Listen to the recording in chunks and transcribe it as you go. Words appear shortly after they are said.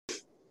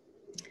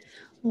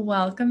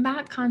Welcome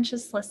back,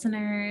 conscious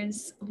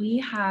listeners. We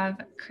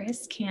have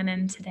Chris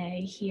Cannon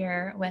today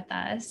here with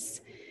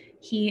us.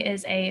 He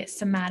is a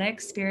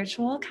somatic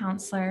spiritual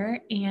counselor,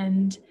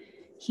 and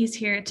he's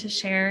here to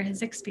share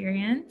his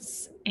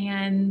experience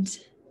and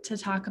to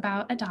talk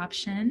about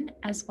adoption,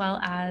 as well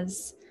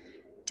as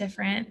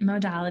different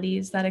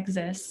modalities that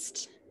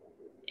exist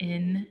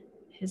in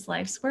his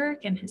life's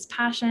work and his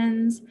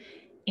passions.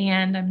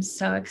 And I'm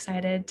so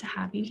excited to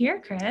have you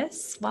here,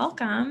 Chris.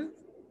 Welcome.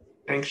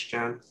 Thanks,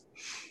 Jen.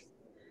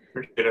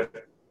 Appreciate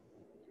it.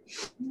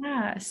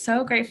 Yeah,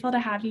 so grateful to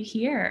have you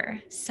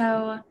here.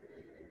 So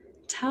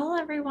tell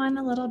everyone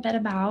a little bit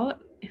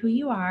about who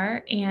you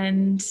are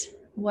and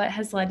what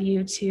has led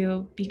you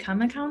to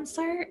become a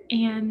counselor,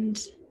 and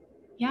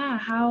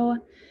how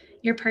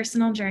your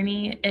personal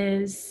journey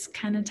is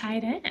kind of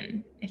tied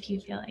in, if you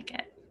feel like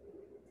it.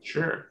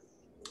 Sure.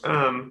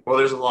 Well,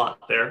 there's a lot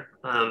there.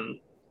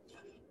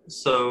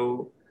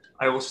 So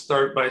I will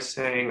start by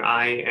saying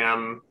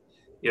I'm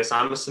a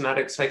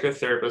somatic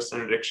psychotherapist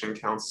and addiction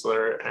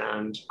counselor,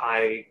 and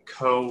I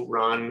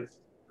co-run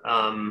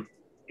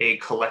a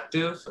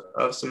collective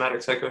of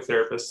somatic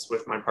psychotherapists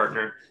with my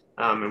partner,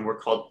 and we're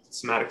called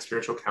Somatic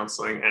Spiritual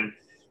Counseling. And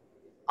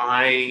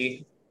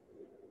I,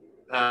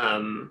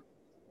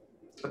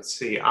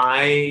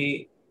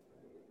 I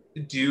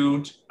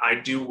do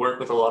work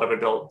with a lot of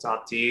adult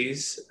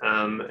adoptees,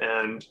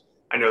 and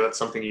I know that's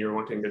something you're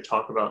wanting to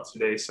talk about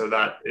today. So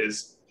that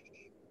is,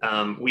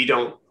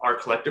 our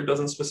collective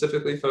doesn't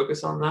specifically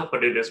focus on that,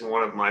 but it is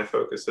one of my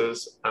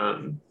focuses,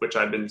 which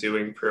I've been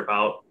doing for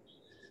about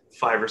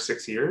 5 or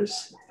 6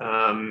 years.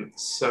 What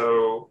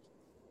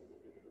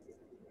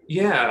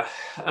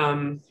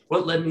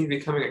led me to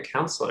becoming a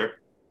counselor?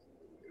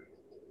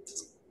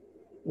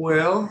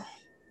 Well,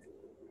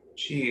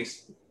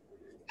 geez,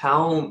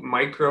 how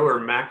micro or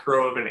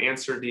macro of an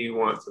answer do you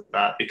want with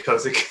that?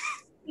 Because it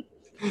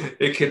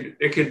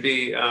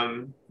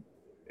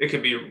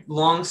could be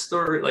long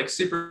story, like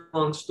super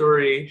long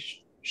story,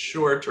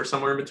 short, or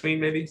somewhere in between.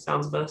 Maybe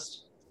sounds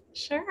best.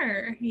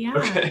 Sure. Yeah.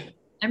 Okay.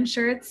 I'm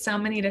sure it's so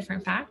many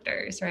different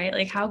factors, right?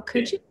 Like, how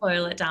could you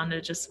boil it down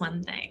to just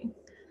one thing?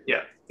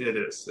 Yeah, it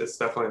is. It's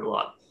definitely a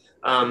lot.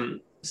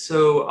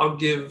 So I'll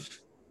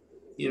give,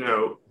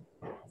 how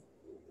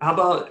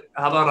about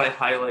I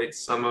highlight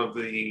some of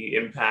the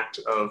impact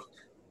of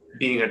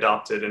being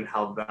adopted and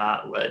how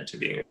that led to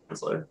being a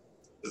counselor?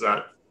 Does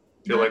that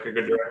feel like a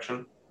good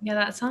direction? Yeah,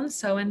 that sounds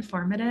so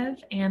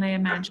informative, and I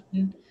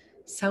imagine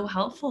so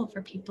helpful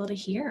for people to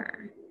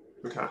hear.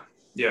 Okay.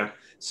 Yeah.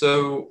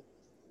 So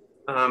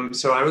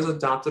I was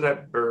adopted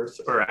at birth,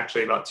 or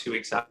actually about 2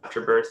 weeks after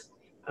birth,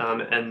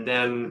 and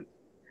then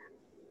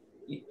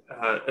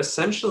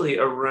essentially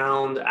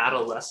around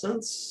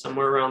adolescence,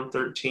 somewhere around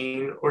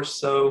 13 or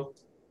so,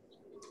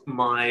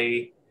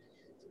 my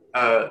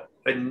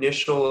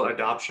initial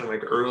adoption,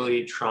 like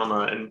early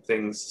trauma and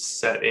things,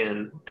 set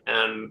in.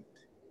 And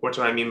what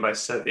do I mean by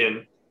set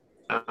in?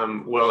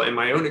 Well, in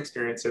my own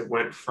experience, it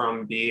went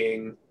from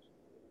being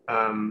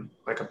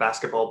like a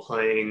basketball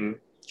playing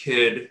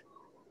kid,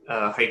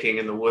 hiking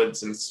in the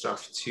woods and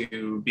stuff,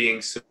 to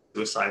being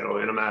suicidal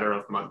in a matter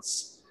of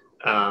months.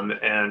 So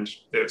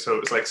it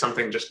was like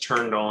something just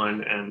turned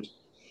on, and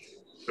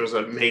there was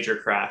a major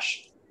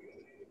crash,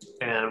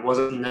 and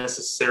wasn't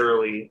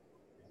necessarily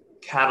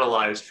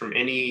catalyzed from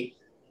any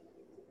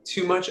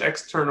too much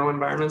external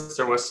environments.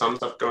 There was some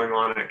stuff going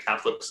on at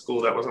Catholic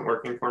school that wasn't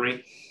working for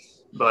me,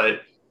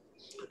 but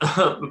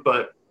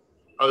but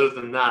other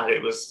than that,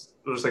 it was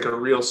like a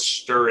real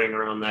stirring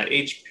around that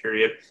age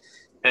period.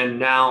 And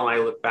now I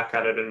look back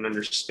at it and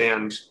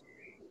understand,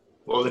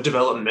 well, the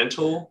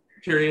developmental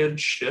period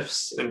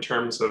shifts in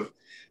terms of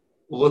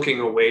looking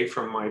away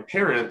from my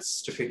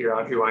parents to figure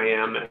out who I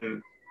am,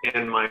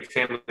 and my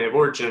family of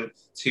origin,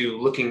 to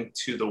looking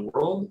to the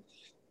world,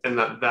 and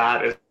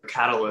that is a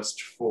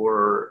catalyst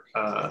for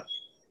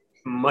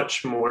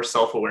much more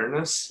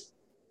self-awareness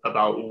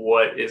about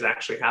what is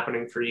actually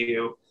happening for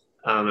you,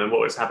 and what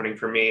was happening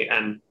for me.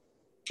 And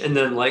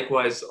then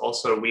likewise,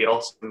 also, we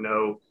also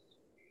know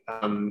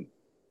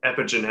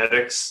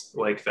epigenetics,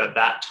 like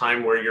that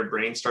time where your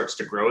brain starts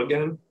to grow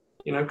again,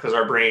 because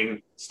our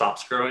brain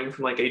stops growing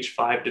from like age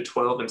 5 to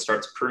 12 and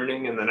starts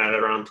pruning. And then at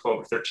around 12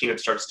 or 13, it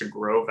starts to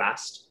grow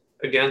vast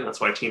again.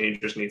 That's why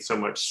teenagers need so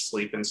much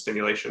sleep and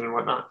stimulation and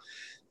whatnot.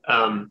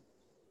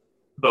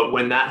 But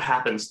when that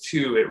happens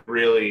too, it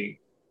really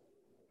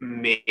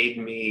made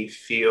me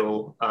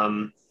feel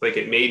like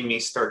it made me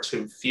start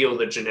to feel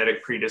the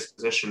genetic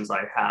predispositions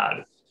I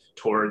had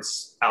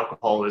towards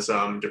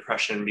alcoholism,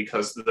 depression,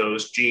 because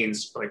those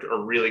genes like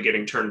are really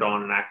getting turned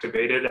on and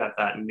activated at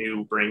that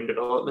new brain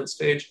development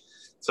stage.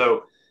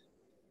 So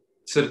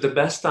the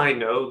best I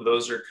know,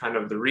 those are kind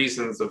of the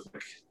reasons of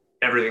like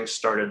everything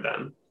started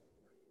then.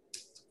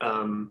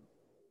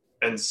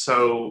 And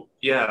so,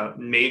 yeah,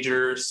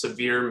 major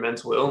severe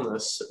mental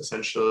illness,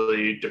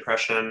 essentially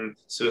depression,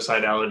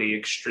 suicidality,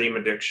 extreme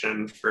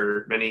addiction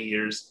for many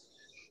years.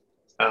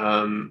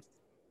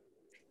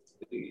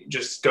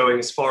 Just going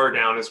as far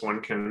down as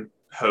one can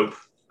hope,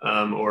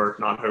 or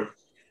not hope.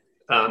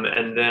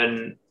 And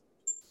then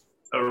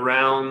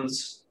around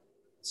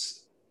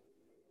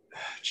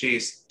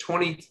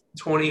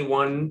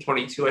 2021,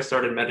 22, I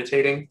started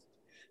meditating.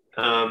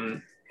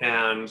 And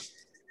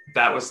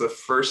that was the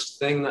first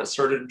thing that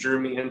sort of drew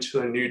me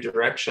into a new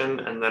direction.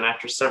 And then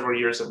after several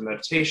years of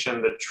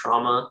meditation, the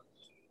trauma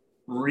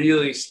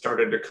really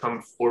started to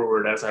come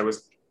forward as I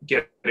was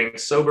getting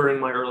sober in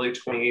my early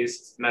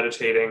 20s,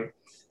 meditating.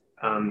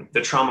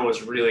 The trauma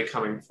was really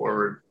coming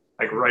forward,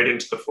 like right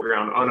into the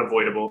foreground,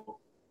 unavoidable.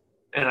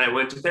 And I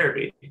went to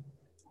therapy.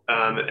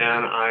 And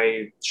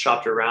I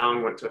shopped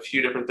around, went to a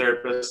few different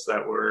therapists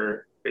that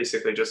were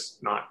basically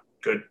just not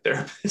good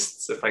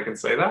therapists, if I can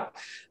say that.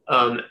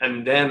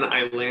 And then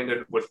I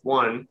landed with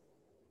one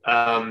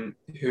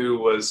who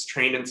was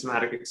trained in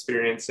somatic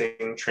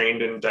experiencing,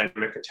 trained in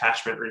dynamic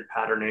attachment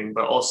repatterning,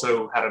 but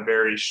also had a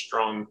very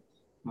strong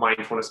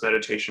mindfulness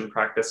meditation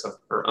practice of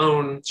her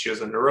own. She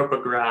was a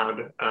Naropa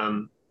grad,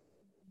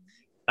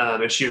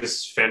 and she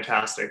was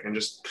fantastic and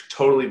just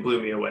totally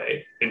blew me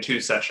away in 2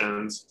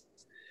 sessions.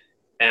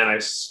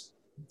 And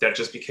that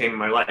just became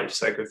my life.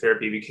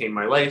 Psychotherapy became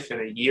my life.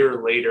 And a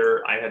year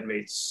later, I had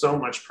made so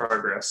much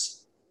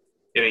progress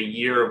in a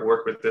year of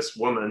work with this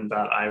woman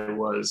that I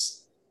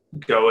was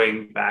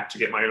going back to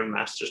get my own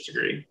master's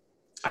degree.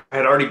 I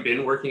had already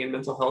been working in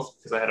mental health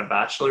because I had a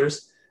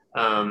bachelor's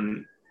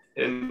in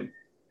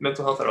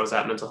mental health that I was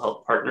at Mental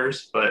Health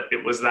Partners. But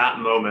it was that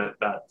moment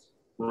that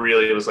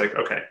really was like,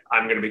 okay,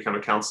 I'm going to become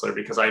a counselor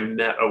because I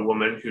met a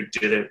woman who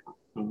did it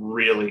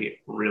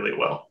really, really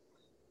well.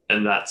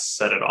 And that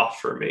set it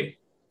off for me.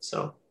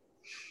 So,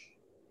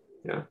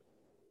 yeah.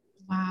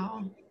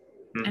 Wow.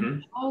 Mm-hmm.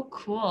 And how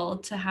cool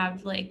to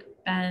have like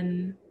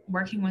been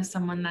working with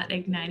someone that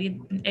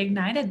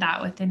ignited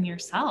that within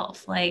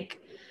yourself.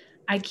 Like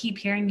I keep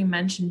hearing you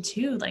mention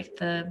too, like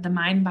the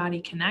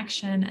mind-body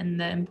connection and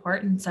the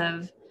importance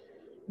of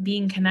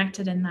being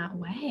connected in that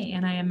way.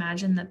 And I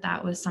imagine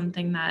that was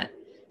something that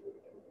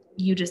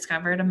you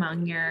discovered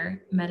among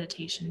your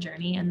meditation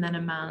journey, and then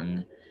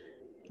among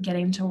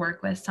getting to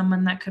work with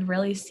someone that could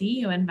really see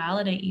you and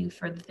validate you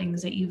for the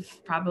things that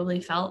you've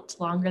probably felt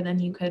longer than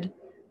you could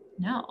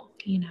know,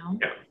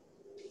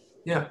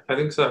 Yeah, I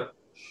think so.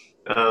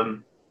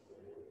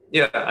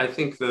 I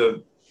think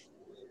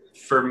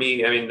for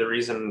me, I mean, the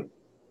reason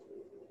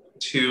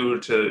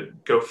to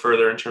go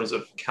further in terms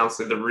of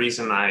counseling, the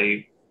reason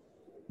I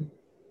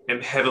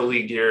am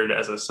heavily geared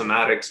as a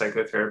somatic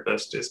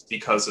psychotherapist is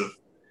because of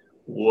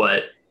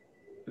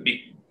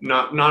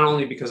not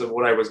only because of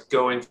what I was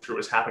going through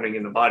was happening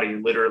in the body.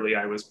 Literally,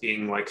 I was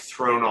being like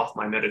thrown off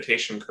my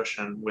meditation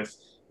cushion with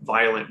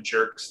violent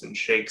jerks and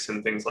shakes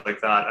and things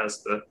like that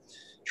as the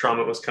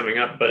trauma was coming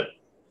up. But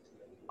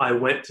I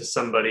went to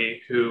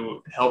somebody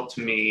who helped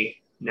me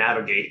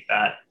navigate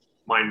that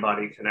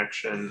mind-body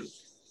connection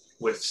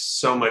with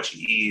so much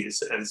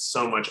ease and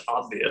so much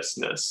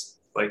obviousness.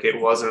 Like it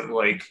wasn't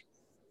like,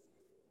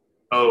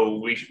 oh,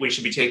 we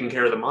should be taking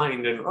care of the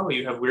mind, and oh,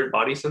 you have weird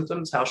body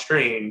symptoms, how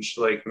strange,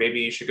 like maybe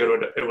you should go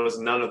to it was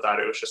none of that.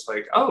 It was just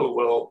like, oh,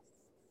 well,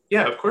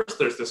 yeah, of course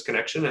there's this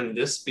connection and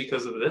this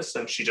because of this,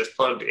 and she just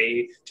plugged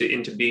A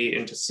into B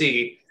into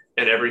C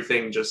and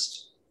everything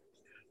just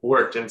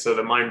worked. And so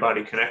the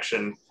mind-body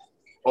connection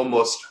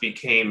almost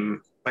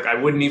became like I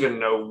wouldn't even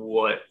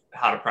know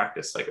how to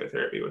practice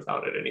psychotherapy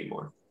without it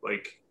anymore.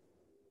 Like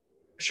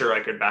sure,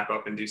 I could back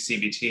up and do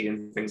CBT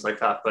and things like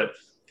that, but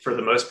for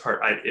the most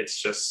part,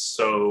 it's just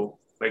so,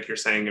 like you're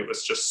saying, it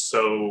was just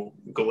so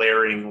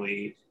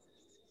glaringly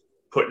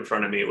put in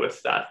front of me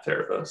with that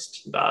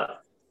therapist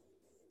that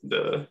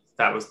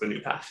was the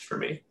new path for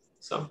me.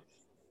 So,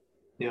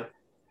 yeah.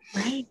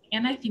 Right.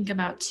 And I think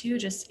about too,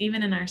 just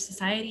even in our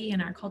society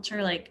and our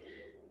culture, like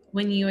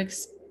when you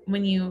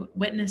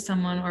witness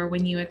someone or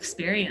when you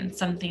experience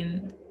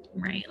something,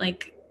 right,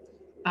 like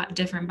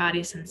different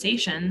body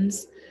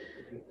sensations,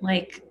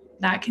 like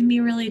that can be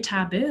really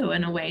taboo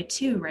in a way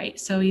too, right?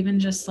 So even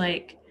just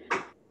like,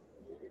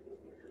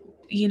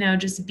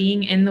 just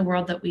being in the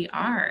world that we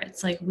are,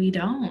 it's like we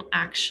don't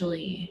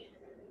actually,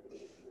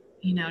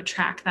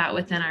 track that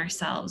within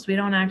ourselves. We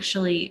don't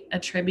actually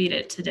attribute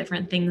it to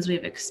different things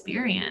we've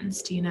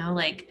experienced,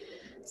 like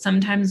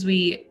sometimes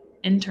we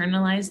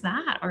internalize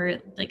that or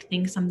like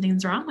think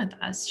something's wrong with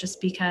us just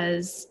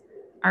because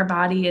our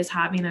body is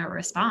having a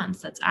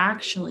response that's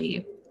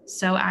actually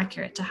so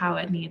accurate to how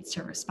it needs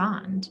to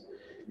respond.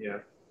 Yeah.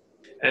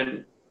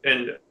 And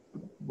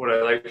what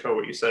I liked about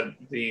what you said,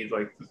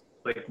 like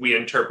we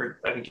interpret,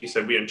 I think you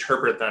said we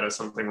interpret that as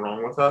something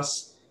wrong with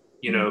us,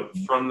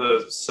 from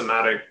the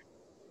somatic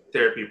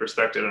therapy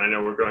perspective. And I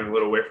know we're going a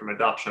little away from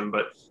adoption,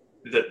 but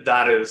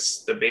that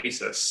is the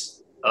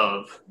basis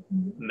of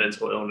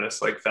mental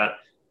illness, like that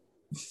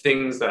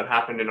things that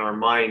happen in our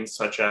minds,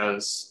 such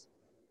as,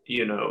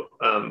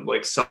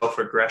 like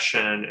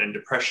self-aggression and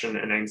depression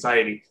and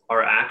anxiety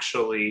are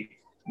actually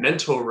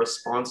mental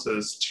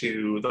responses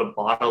to the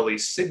bodily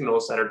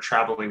signals that are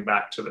traveling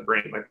back to the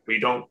brain. Like we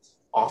don't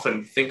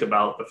often think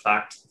about the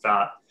fact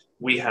that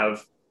we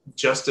have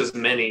just as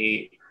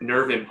many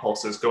nerve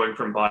impulses going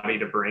from body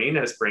to brain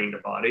as brain to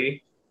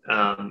body.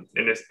 And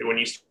when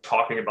you start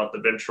talking about the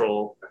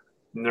ventral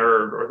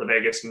nerve or the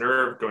vagus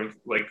nerve going,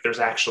 like, there's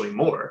actually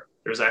more.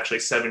 There's actually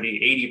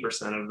 70,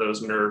 80% of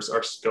those nerves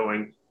are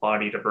going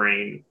body to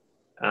brain.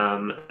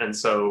 And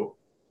so,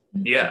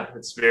 yeah,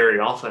 it's very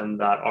often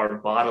that our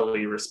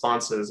bodily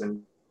responses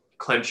and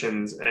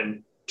clenchings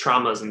and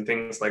traumas and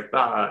things like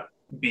that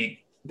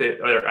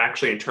that are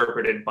actually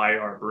interpreted by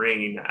our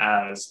brain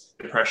as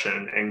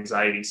depression,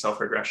 anxiety,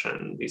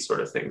 self-regression, these sort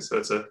of things. So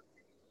it's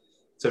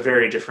a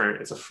very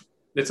different,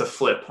 it's a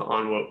flip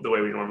on the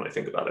way we normally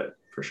think about it,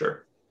 for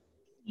sure.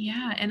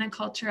 Yeah, in a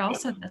culture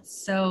also that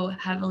so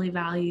heavily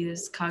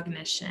values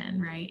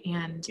cognition, right?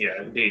 And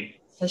yeah, indeed,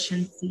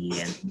 efficiency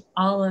and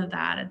all of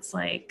that. It's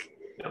like,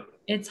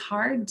 it's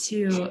hard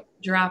to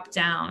drop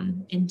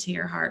down into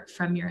your heart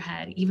from your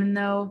head, even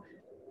though,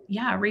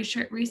 yeah,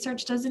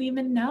 research doesn't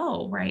even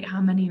know, right,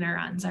 how many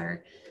neurons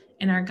are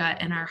in our gut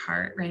and our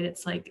heart, right?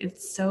 It's like,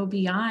 it's so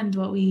beyond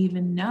what we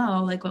even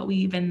know, like what we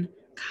even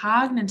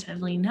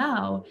cognitively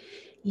know.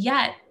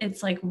 Yet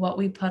it's like what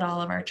we put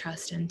all of our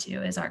trust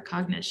into is our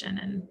cognition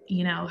and,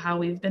 you know, how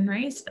we've been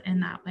raised in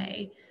that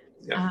way.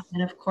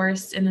 And of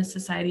course, in a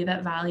society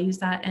that values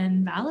that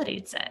and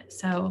validates it.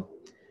 So,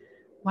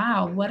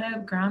 wow, what a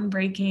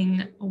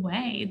groundbreaking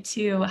way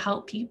to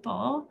help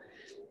people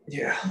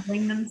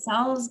bring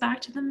themselves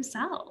back to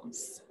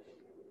themselves.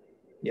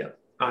 Yeah,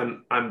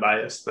 I'm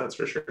biased, that's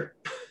for sure.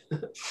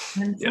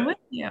 And so with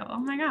you, oh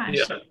my gosh,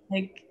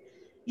 like,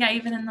 yeah,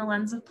 even in the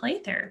lens of play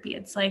therapy,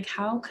 it's like,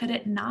 how could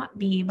it not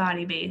be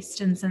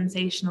body-based and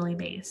sensationally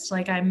based?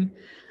 Like, I'm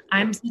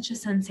such a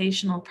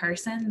sensational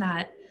person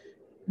that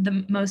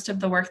the most of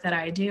the work that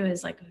I do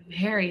is like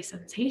very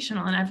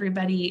sensational, and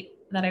everybody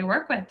that I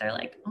work with, they're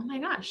like, oh my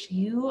gosh,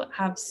 you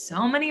have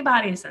so many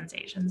body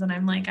sensations. And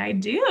I'm like, I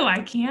do.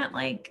 I can't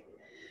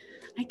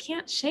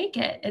shake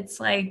it. It's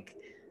like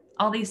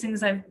all these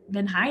things I've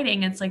been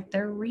hiding. It's like,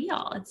 they're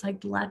real. It's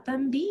like, let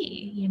them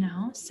be, you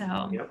know?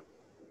 So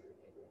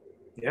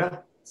yeah,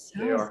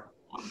 they are.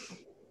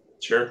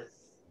 Sure.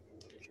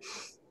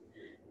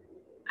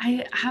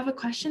 I have a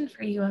question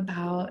for you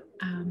about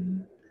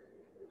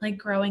like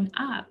growing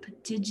up.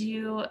 Did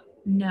you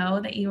know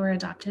that you were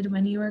adopted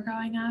when you were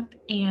growing up?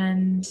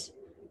 And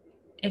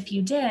if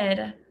you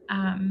did,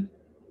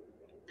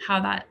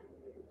 how that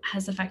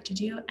has affected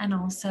you? And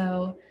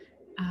also,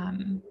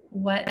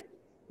 what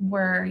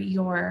were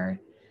your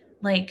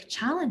like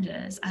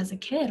challenges as a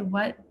kid?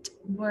 What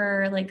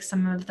were like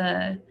some of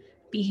the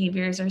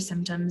behaviors or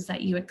symptoms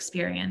that you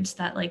experienced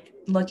that, like,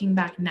 looking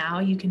back now,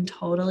 you can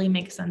totally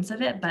make sense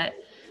of it, but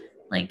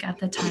like at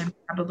the time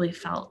probably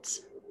felt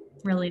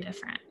really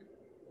different?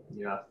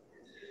 Yeah.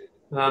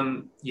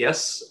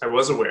 Yes, I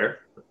was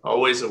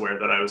always aware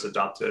that I was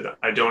adopted.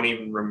 I don't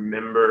even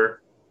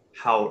remember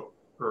how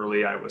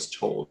early I was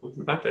told.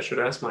 In fact, I should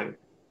ask my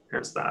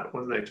parents that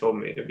when they told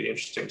me. It'd be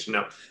interesting to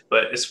know.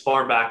 But as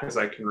far back as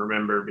I can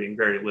remember being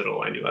very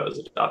little, I knew I was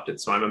adopted.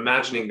 So I'm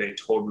imagining they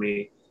told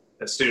me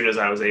as soon as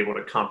I was able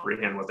to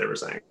comprehend what they were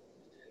saying.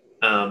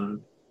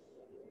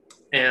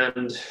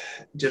 And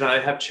did I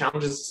have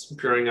challenges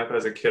growing up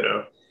as a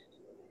kiddo?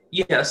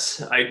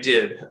 Yes, I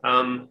did.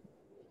 But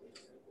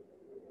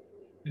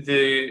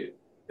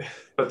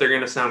they're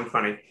going to sound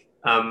funny.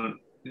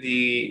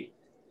 The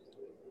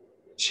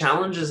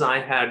challenges I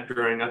had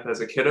growing up as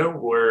a kiddo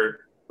were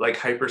like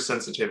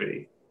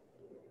hypersensitivity.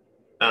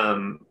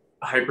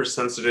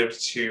 Hypersensitive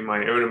to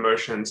my own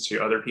emotions,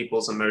 to other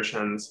people's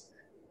emotions,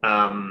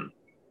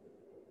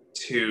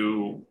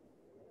 to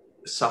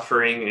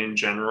suffering in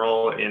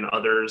general in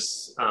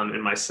others,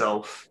 in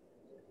myself.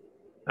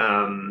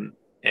 And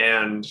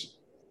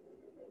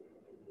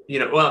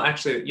well,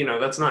 actually,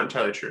 that's not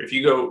entirely true. If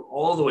you go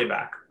all the way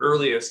back,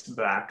 earliest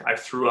back, I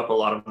threw up a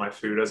lot of my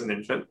food as an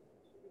infant.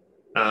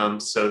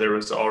 So there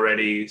was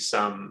already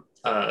some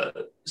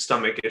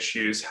stomach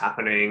issues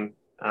happening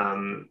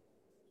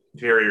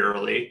very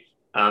early.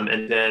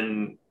 And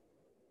then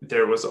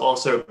there was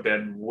also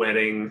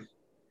bedwetting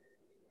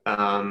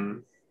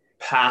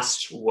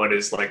past what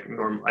is like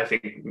I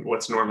think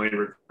what's normally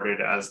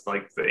regarded as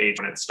like the age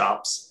when it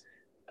stops.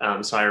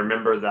 So I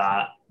remember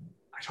that.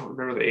 I don't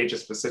remember the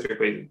ages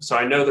specifically. So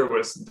I know there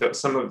was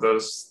some of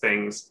those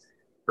things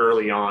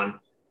early on,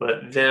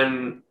 but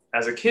then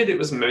as a kid, it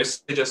was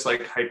mostly just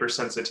like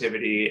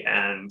hypersensitivity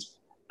and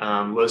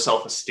low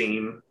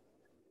self-esteem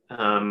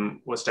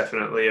was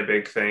definitely a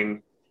big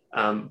thing.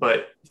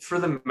 But for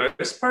the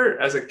most part,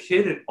 as a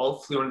kid, it all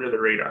flew under the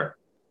radar.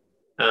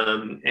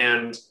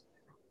 And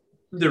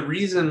the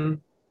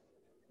reason,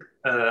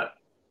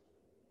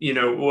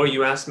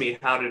 you asked me,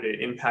 how did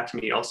it impact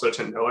me also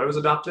to know I was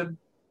adopted?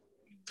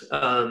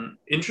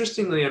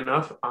 Interestingly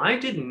enough, I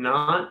did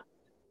not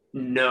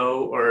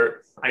know,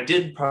 or I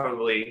did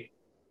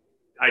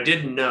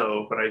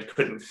know, but I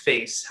couldn't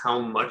face how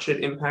much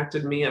it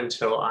impacted me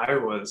until I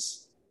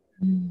was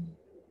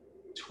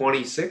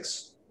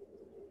 26.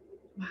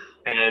 Wow.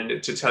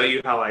 And to tell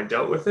you how I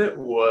dealt with it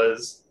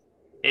was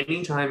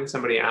anytime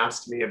somebody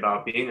asked me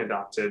about being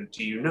adopted,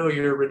 do you know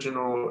your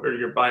original or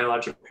your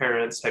biological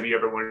parents? Have you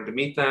ever wanted to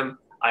meet them?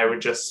 I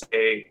would just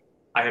say,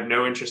 I have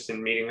no interest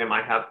in meeting them.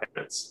 I have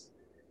parents.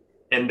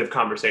 End of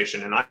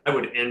conversation. And I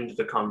would end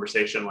the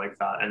conversation like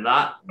that. And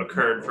that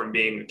occurred from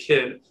being a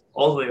kid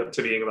all the way up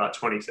to being about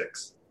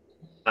 26,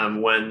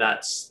 when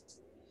that's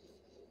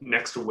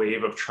next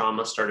wave of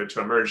trauma started to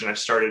emerge. And I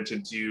started to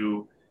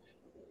do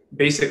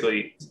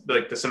basically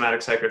like the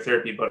somatic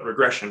psychotherapy, but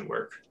regression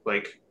work.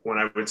 Like when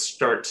I would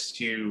start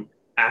to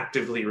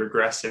actively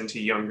regress into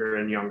younger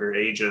and younger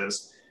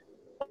ages,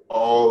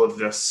 all of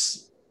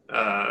this,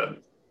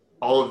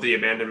 all of the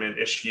abandonment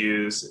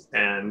issues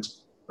and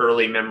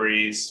early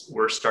memories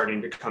were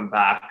starting to come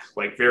back,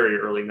 like very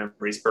early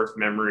memories, birth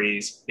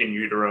memories, in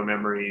utero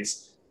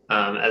memories.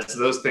 As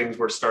those things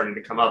were starting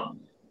to come up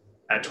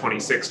at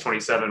 26,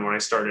 27, when I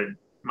started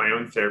my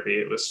own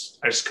therapy,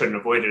 I just couldn't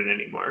avoid it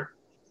anymore.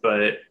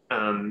 But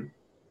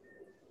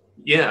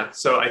yeah,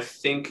 so I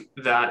think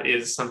that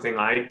is something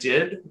I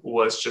did,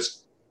 was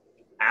just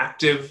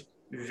active,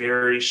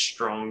 very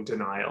strong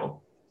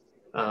denial,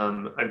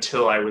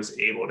 until I was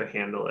able to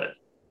handle it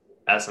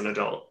as an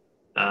adult.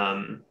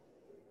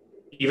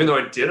 Even though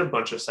I did a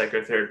bunch of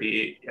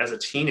psychotherapy as a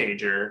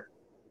teenager,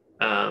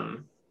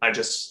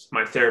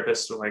 my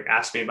therapist would like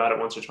ask me about it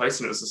once or twice,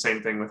 and it was the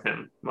same thing with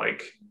him.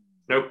 Like,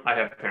 nope, I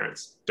have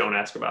parents. Don't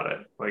ask about it.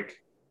 Like,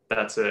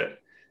 that's it.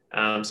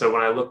 So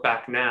when I look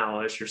back now,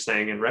 as you're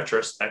saying, in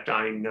retrospect,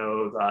 I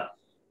know that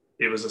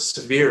it was a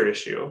severe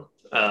issue,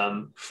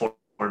 for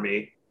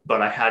me,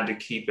 but I had to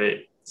keep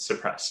it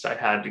suppressed. I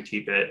had to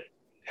keep it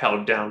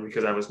held down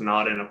because I was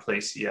not in a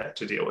place yet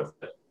to deal with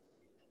it.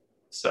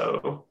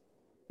 So,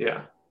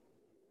 yeah.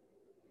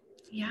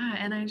 Yeah.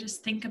 And I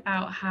just think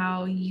about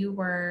how you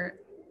were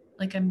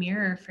like a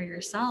mirror for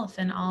yourself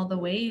in all the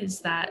ways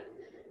that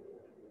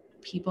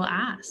people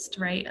asked,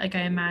 right? Like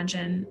I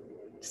imagine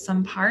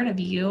some part of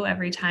you,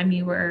 every time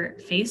you were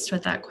faced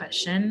with that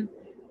question,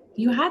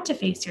 you had to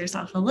face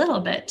yourself a little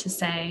bit to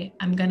say,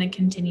 I'm going to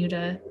continue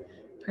to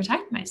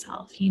protect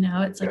myself. You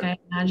know, it's like, I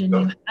imagine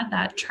you had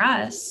that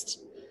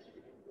trust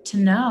to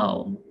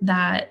know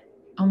that,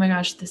 oh my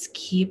gosh, this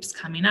keeps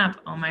coming up.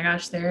 Oh my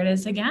gosh, there it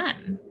is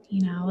again.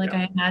 You know, like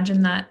I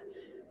imagine that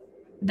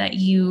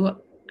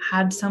you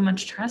had so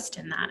much trust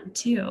in that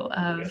too,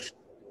 of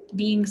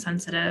being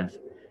sensitive,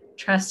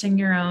 trusting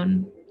your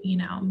own, you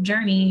know,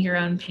 journey, your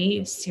own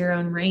pace, your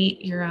own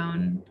rate, your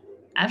own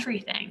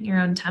everything, your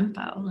own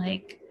tempo.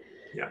 Like,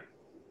 yeah,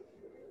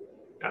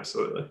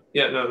 absolutely.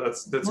 Yeah, no,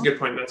 that's a good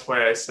point. That's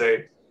why I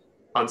say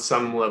on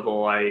some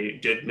level I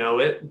did know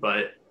it,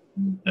 but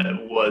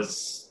it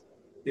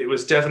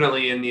was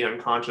definitely in the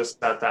unconscious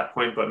at that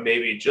point, but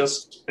maybe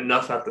just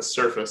enough at the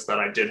surface that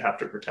I did have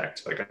to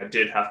protect. Like I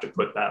did have to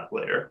put that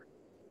layer,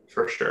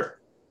 for sure.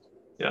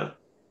 Yeah.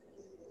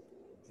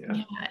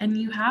 Yeah. And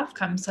you have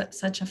come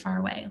such a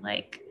far way.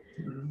 Like,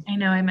 I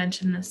know I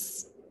mentioned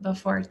this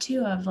before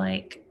too, of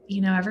like,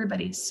 you know,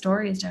 everybody's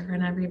story is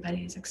different.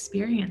 Everybody's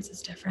experience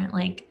is different.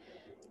 Like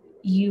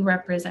you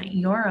represent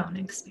your own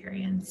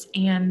experience,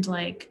 and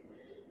like,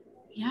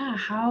 yeah,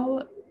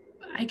 how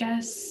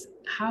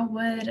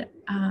would,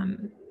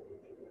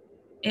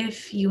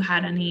 if you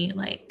had any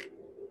like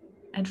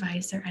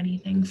advice or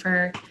anything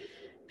for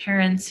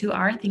parents who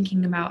are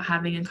thinking about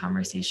having a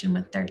conversation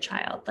with their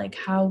child, like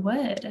how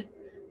would,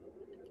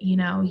 you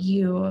know,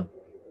 you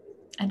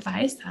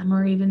advise them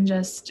or even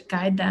just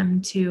guide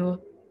them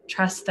to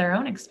trust their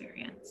own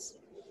experience?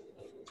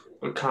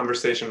 A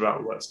conversation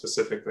about what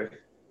specifically?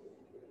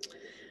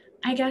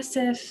 I guess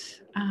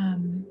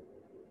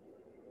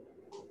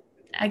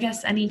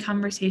any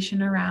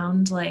conversation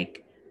around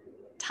like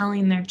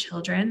telling their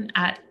children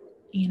at,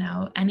 you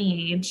know,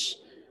 any age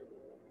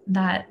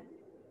that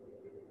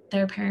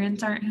their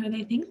parents aren't who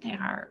they think they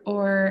are,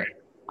 or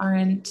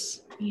aren't,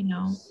 you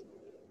know,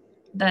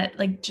 that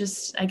like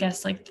just, I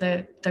guess, like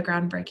the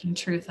groundbreaking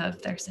truth of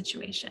their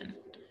situation.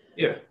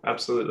 Yeah,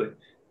 absolutely.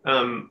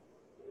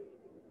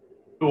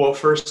 Well,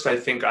 first, I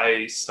think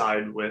I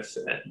side with,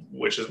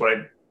 which is what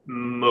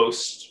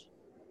most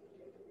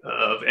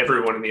of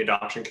everyone in the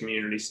adoption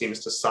community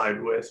seems to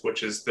side with,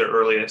 which is the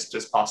earliest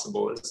as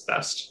possible is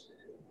best.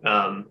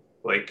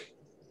 Like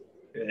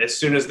as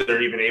soon as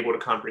they're even able to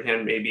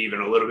comprehend, maybe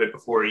even a little bit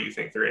before you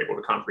think they're able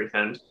to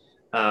comprehend.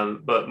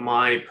 But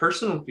my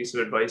personal piece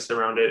of advice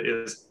around it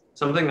is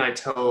something I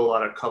tell a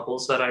lot of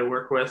couples that I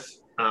work with,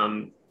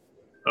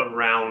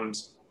 around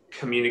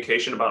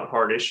communication about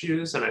hard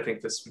issues, and I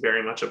think this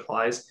very much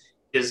applies,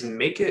 is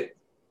make it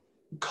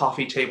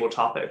coffee table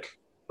topic.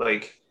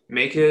 Like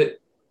make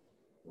it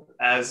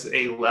as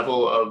a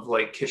level of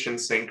like kitchen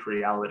sink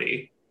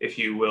reality, if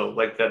you will,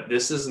 like that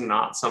this is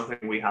not something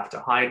we have to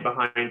hide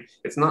behind.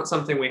 It's not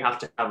something we have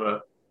to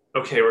have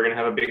okay, we're going to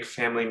have a big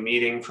family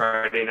meeting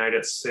Friday night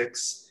at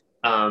 6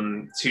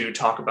 to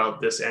talk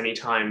about this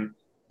anytime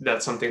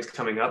that something's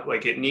coming up.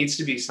 Like it needs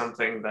to be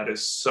something that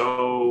is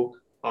so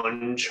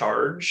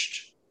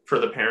uncharged for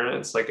the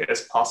parents, like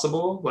as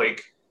possible.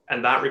 Like,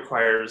 and that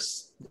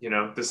requires, you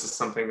know, this is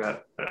something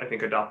that I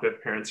think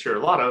adoptive parents hear a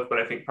lot of, but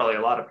I think probably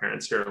a lot of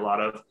parents hear a lot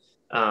of,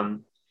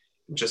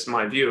 just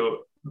my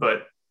view,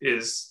 but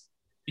is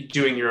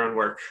doing your own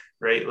work,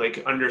 right?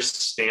 Like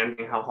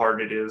understanding how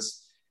hard it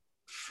is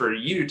for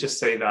you to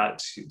say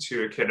that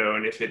to a kiddo.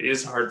 And if it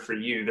is hard for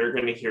you, they're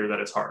going to hear that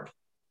it's hard,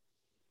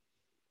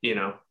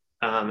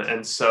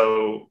 and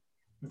so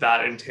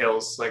that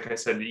entails, like I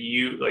said,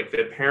 you, like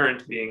the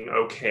parent, being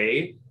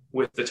okay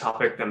with the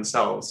topic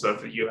themselves. So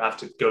if you have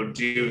to go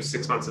do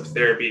 6 months of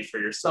therapy for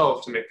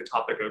yourself to make the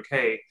topic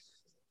okay,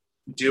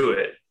 do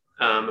it.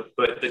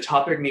 But the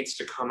topic needs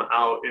to come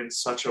out in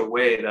such a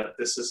way that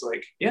this is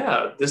like,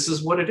 yeah, this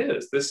is what it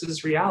is. This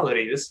is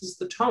reality. This is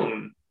the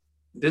tone.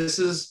 This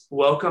is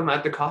welcome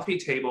at the coffee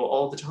table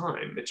all the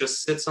time. It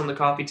just sits on the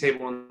coffee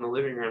table in the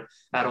living room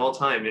at all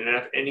time. And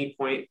at any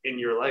point in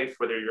your life,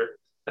 whether you're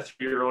a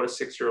 3-year-old, a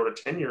 6-year-old, a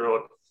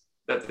 10-year-old,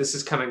 that this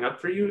is coming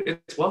up for you,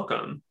 it's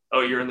welcome.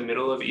 Oh, you're in the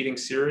middle of eating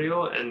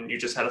cereal and you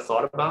just had a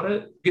thought about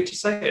it, you get to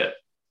say it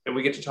and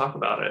we get to talk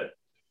about it.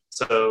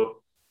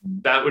 So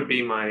that would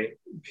be my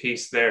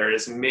piece there,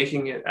 is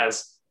making it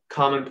as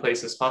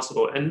commonplace as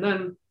possible. And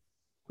then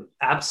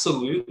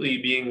absolutely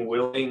being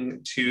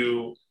willing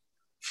to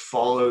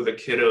follow the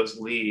kiddo's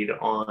lead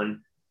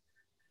on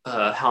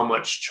how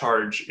much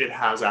charge it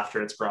has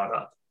after it's brought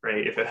up,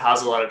 right? If it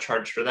has a lot of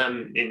charge for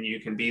them and you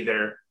can be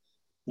there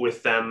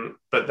with them,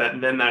 but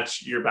then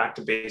that's, you're back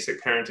to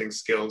basic parenting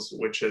skills,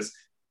 which is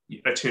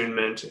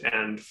attunement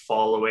and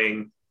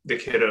following the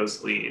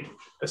kiddo's lead,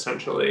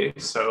 essentially.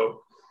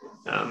 So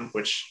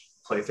which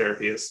play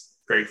therapy is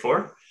great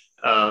for.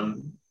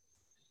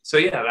 So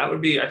yeah, that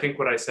would be, I think,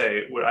 what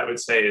I would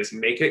say is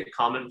make it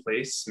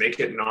commonplace,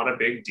 make it not a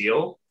big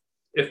deal,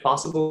 if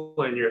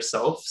possible, in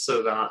yourself,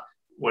 so that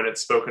when it's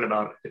spoken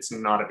about, it's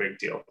not a big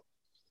deal.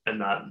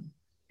 And that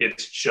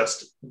it's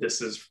just, this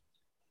is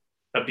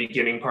a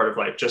beginning part of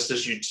life. Just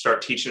as you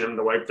start teaching them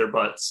to wipe their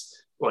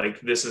butts,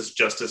 like this is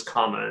just as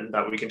common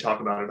that we can talk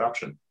about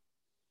adoption.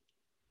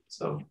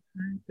 So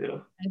yeah,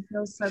 it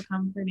feels so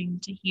comforting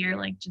to hear,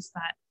 like, just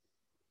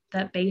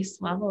that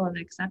base level of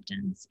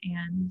acceptance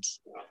and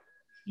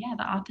yeah,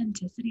 the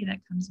authenticity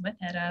that comes with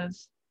it of,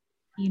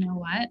 you know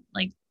what,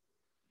 like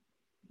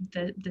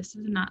this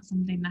is not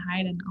something to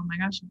hide, and oh my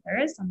gosh, if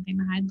there is something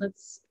to hide,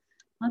 let's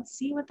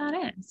see what that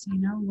is.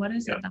 What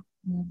is it that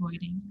we're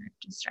avoiding or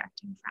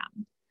distracting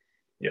from?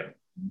 Yeah.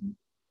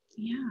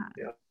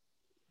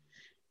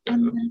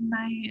 And then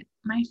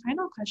my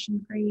final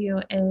question for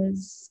you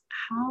is,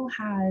 how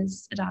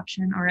has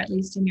adoption, or at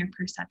least in your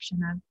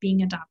perception of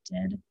being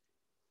adopted,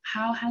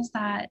 how has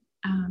that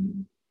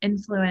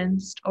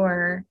influenced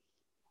or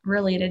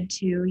related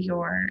to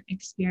your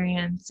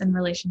experience and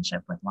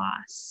relationship with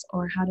loss?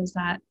 Or how does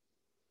that,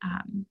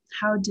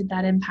 how did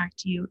that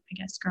impact you, I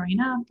guess, growing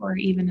up or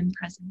even in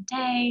present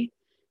day?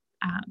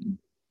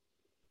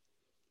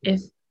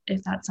 If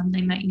that's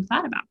something that you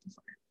thought about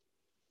before.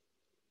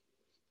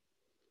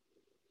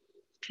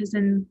 Because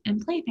in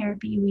play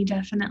therapy, we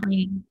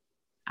definitely,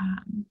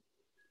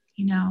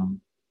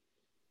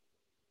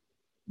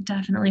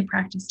 definitely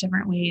practice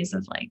different ways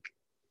of like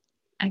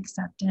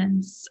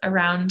acceptance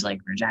around like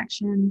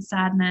rejection,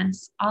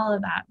 sadness, all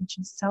of that, which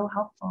is so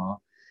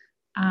helpful.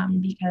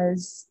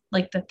 Because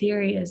like the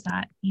theory is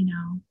that,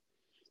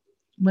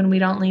 when we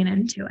don't lean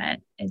into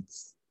it,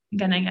 it's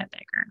gonna get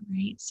bigger,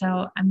 right?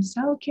 So I'm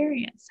so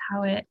curious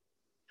how it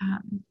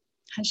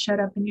has showed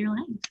up in your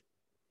life.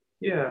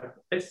 Yeah,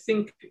 I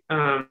think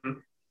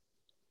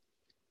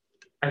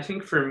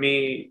for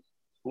me,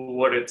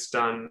 what it's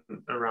done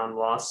around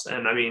loss,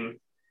 and I mean,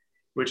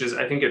 which is,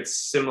 I think it's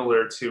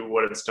similar to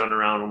what it's done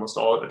around almost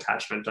all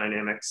attachment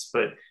dynamics,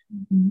 but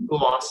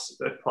loss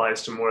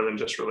applies to more than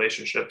just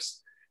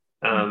relationships.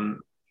 I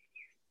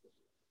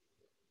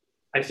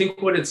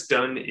think what it's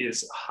done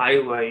is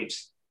highlight,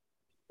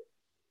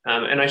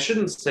 and I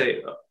shouldn't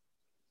say,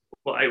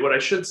 what I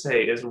should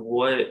say is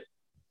what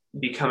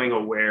becoming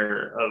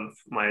aware of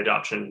my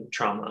adoption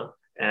trauma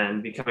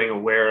and becoming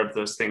aware of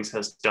those things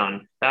has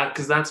done that,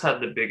 because that's had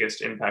the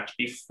biggest impact.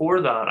 Before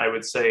that, I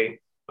would say,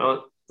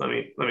 well, let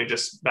me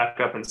just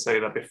back up and say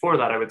that before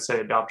that, I would say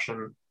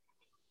adoption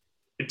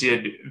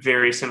did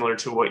very similar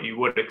to what you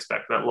would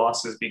expect, that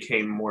losses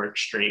became more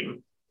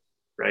extreme,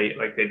 right?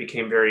 Like they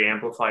became very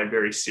amplified,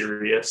 very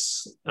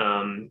serious,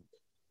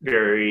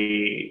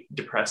 very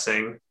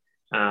depressing.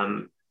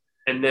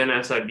 And then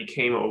as I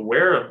became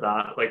aware of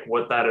that, like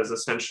what that has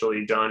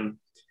essentially done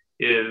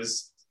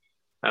is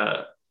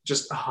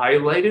just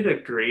highlighted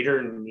a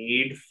greater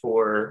need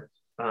for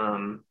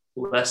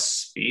less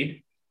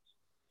speed.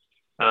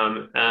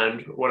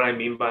 And what I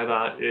mean by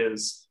that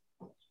is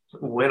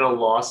when a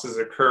loss is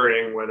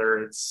occurring, whether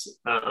it's,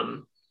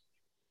 a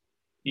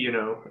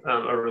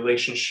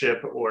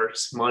relationship or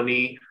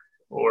money,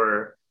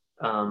 or,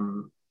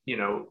 one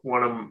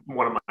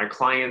of my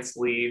clients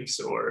leaves,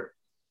 or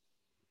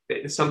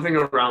something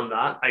around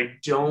that, I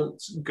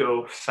don't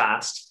go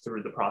fast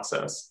through the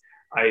process.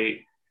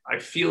 I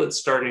feel it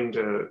starting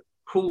to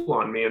pull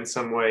on me in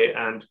some way,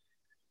 and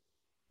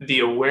the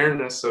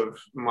awareness of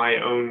my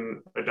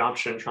own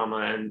adoption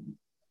trauma and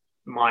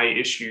my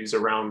issues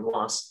around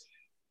loss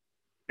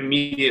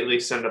immediately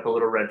send up a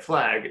little red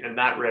flag. And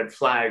that red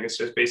flag is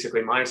just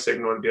basically my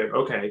signal to be like,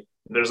 okay,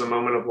 there's a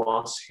moment of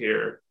loss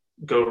here,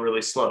 go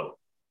really slow.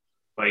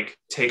 like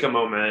take a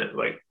moment,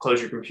 like close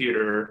your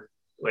computer,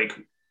 like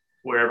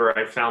wherever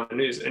I found the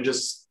news, and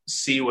just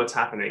see what's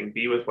happening,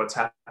 be with what's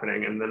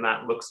happening. And then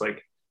that looks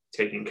like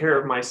taking care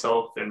of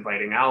myself,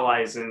 inviting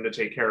allies in to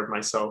take care of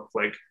myself,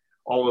 like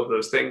all of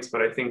those things.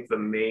 But I think the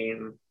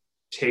main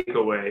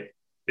takeaway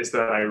is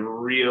that I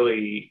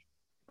really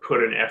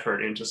put an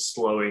effort into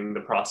slowing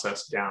the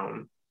process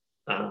down,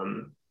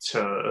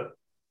 to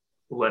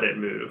let it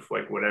move,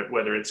 like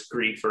whether it's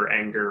grief or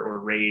anger or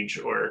rage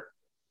or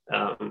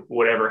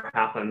whatever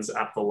happens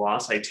at the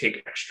loss. I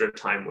take extra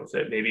time with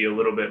it, maybe a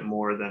little bit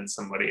more than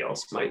somebody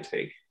else might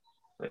take,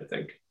 I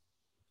think,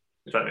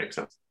 if that makes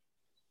sense.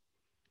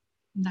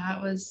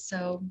 That was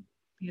so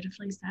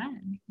beautifully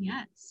said.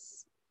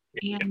 Yes.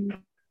 And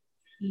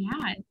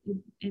yeah,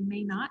 it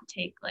may not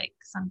take like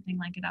something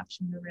like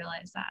adoption to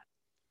realize that.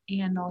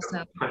 And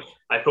also,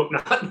 I hope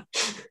not.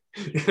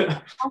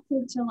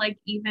 also to like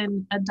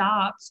even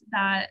adopt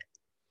that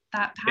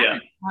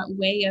pattern, that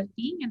way of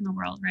being in the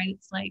world, right?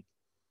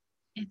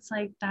 It's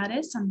like that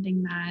is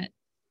something that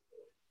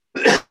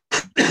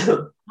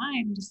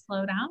time to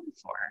slow down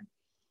for.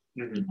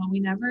 Mm-hmm. You know, we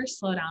never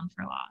slow down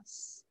for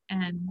loss.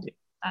 And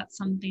that's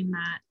something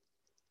that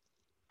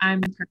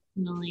I'm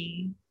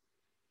personally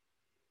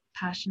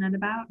passionate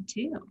about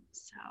too.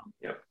 So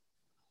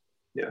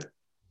yeah,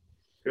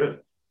 good.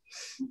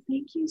 Well,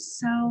 thank you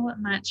so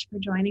much for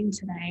joining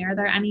today. Are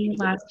there any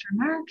last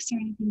remarks or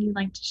anything you'd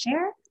like to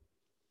share?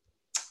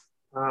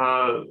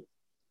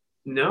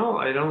 No,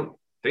 I don't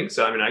think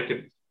so. I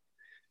mean,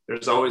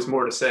 there's always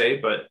more to say,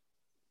 but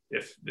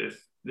if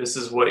this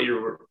is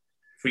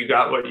if we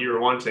got what you were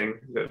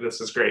wanting,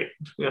 this is great.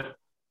 Yeah.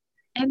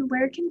 And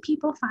where can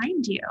people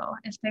find you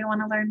if they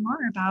want to learn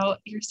more about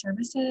your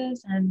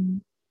services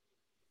and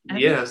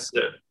everything? Yes,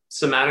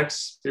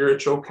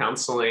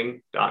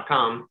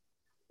 somaticspiritualcounseling.com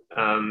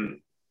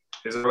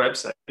is our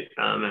website.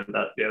 And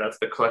that's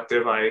the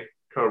collective I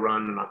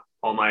co-run, and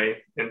all my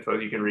info,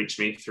 you can reach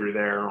me through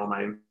there. All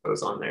my info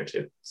is on there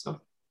too.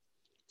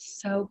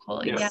 So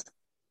cool. Yeah.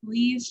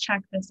 Please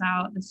check this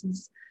out. This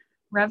is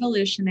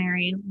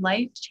revolutionary,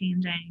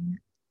 life-changing.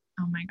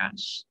 Oh my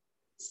gosh.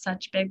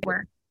 Such big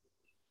work.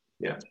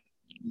 Yeah.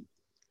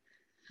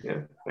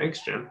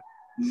 Thanks, Jen.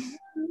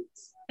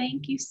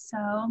 Thank you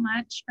so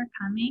much for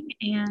coming,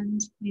 and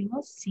we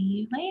will see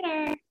you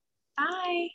later. Bye.